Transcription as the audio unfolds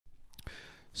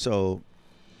So,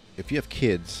 if you have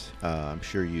kids, I'm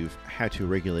sure you've had to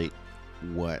regulate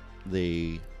what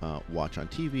they watch on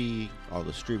TV, all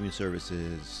the streaming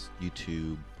services,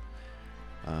 YouTube.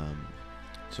 Um,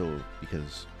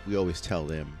 because we always tell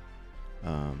them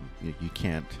you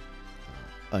can't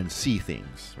unsee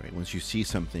things, right? Once you see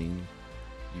something,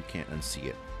 you can't unsee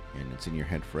it, and it's in your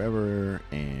head forever,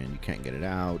 and you can't get it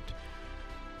out.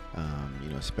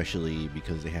 Especially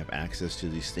because they have access to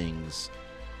these things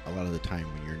a lot of the time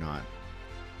when you're not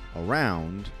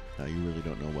around, you really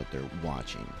don't know what they're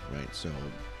watching, right? So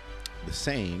the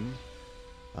same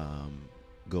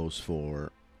goes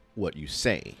for what you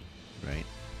say, right?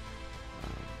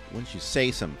 Once you say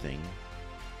something,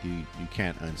 you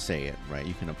can't unsay it, right?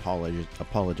 You can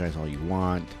apologize all you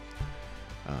want.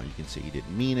 You can say you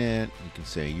didn't mean it. You can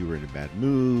say you were in a bad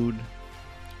mood.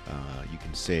 You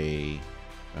can say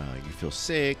you feel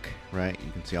sick, right?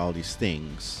 You can say all these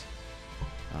things,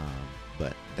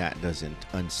 but that doesn't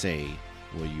unsay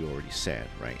what you already said,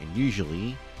 right? And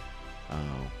usually,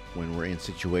 when we're in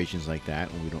situations like that,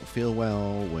 when we don't feel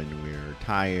well, when we're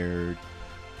tired,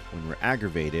 when we're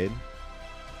aggravated,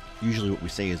 usually what we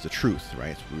say is the truth,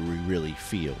 right? It's what we really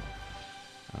feel.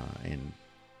 And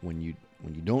when you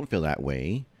don't feel that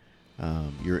way,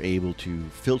 you're able to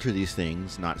filter these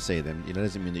things, not say them. It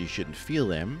doesn't mean that you shouldn't feel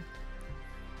them.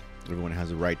 Everyone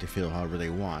has a right to feel however they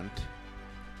want.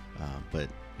 But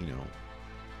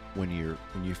when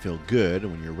you feel good,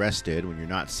 when you're rested, when you're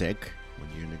not sick, when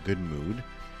you're in a good mood,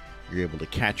 you're able to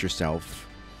catch yourself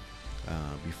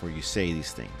before you say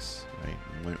these things,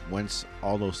 right? Once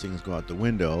all those things go out the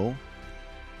window,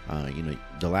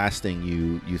 the last thing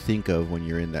you think of when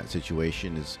you're in that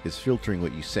situation is filtering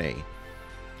what you say.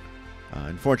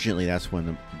 Unfortunately, that's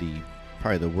when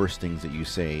probably the worst things that you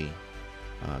say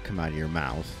come out of your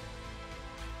mouth,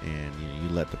 and you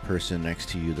let the person next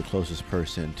to you, the closest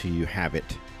person to you, have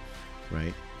it,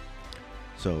 right?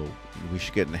 So we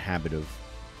should get in the habit of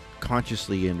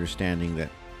consciously understanding that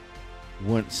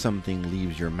once something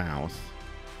leaves your mouth,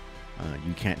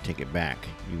 you can't take it back,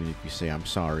 even if you say I'm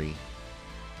sorry,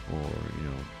 or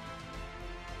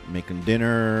make them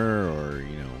dinner, or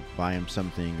buy them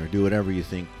something, or do whatever you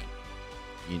think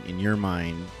in your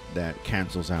mind that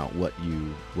cancels out what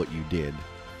you did.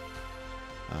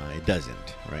 It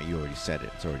doesn't, right? You already said it;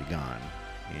 it's already gone,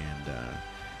 and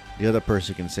the other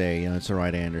person can say, it's all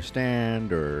right, I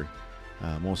understand, or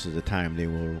most of the time they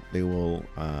will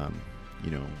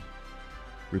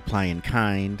reply in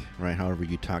kind, right? However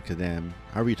you talk to them,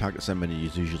 however you talk to somebody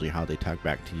is usually how they talk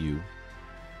back to you.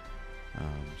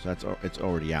 So it's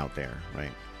already out there,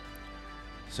 right?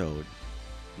 So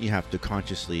you have to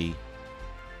consciously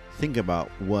think about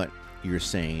what you're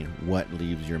saying, what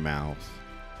leaves your mouth,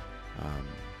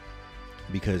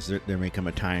 because there may come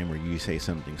a time where you say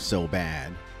something so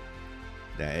bad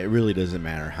that it really doesn't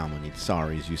matter how many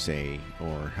sorries you say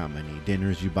or how many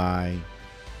dinners you buy,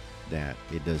 that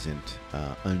it doesn't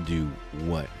undo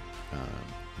what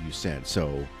you said.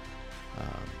 So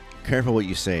careful what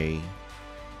you say.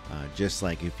 Just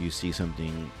like if you see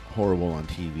something horrible on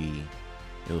TV,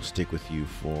 it'll stick with you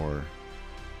for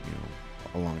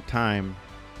a long time.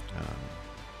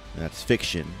 That's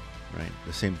fiction, right?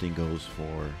 The same thing goes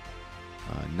for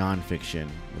nonfiction.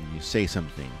 When you say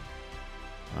something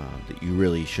that you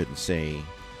really shouldn't say,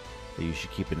 that you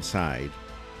should keep inside,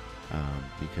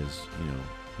 because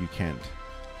you can't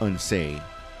unsay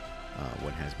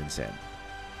what has been said.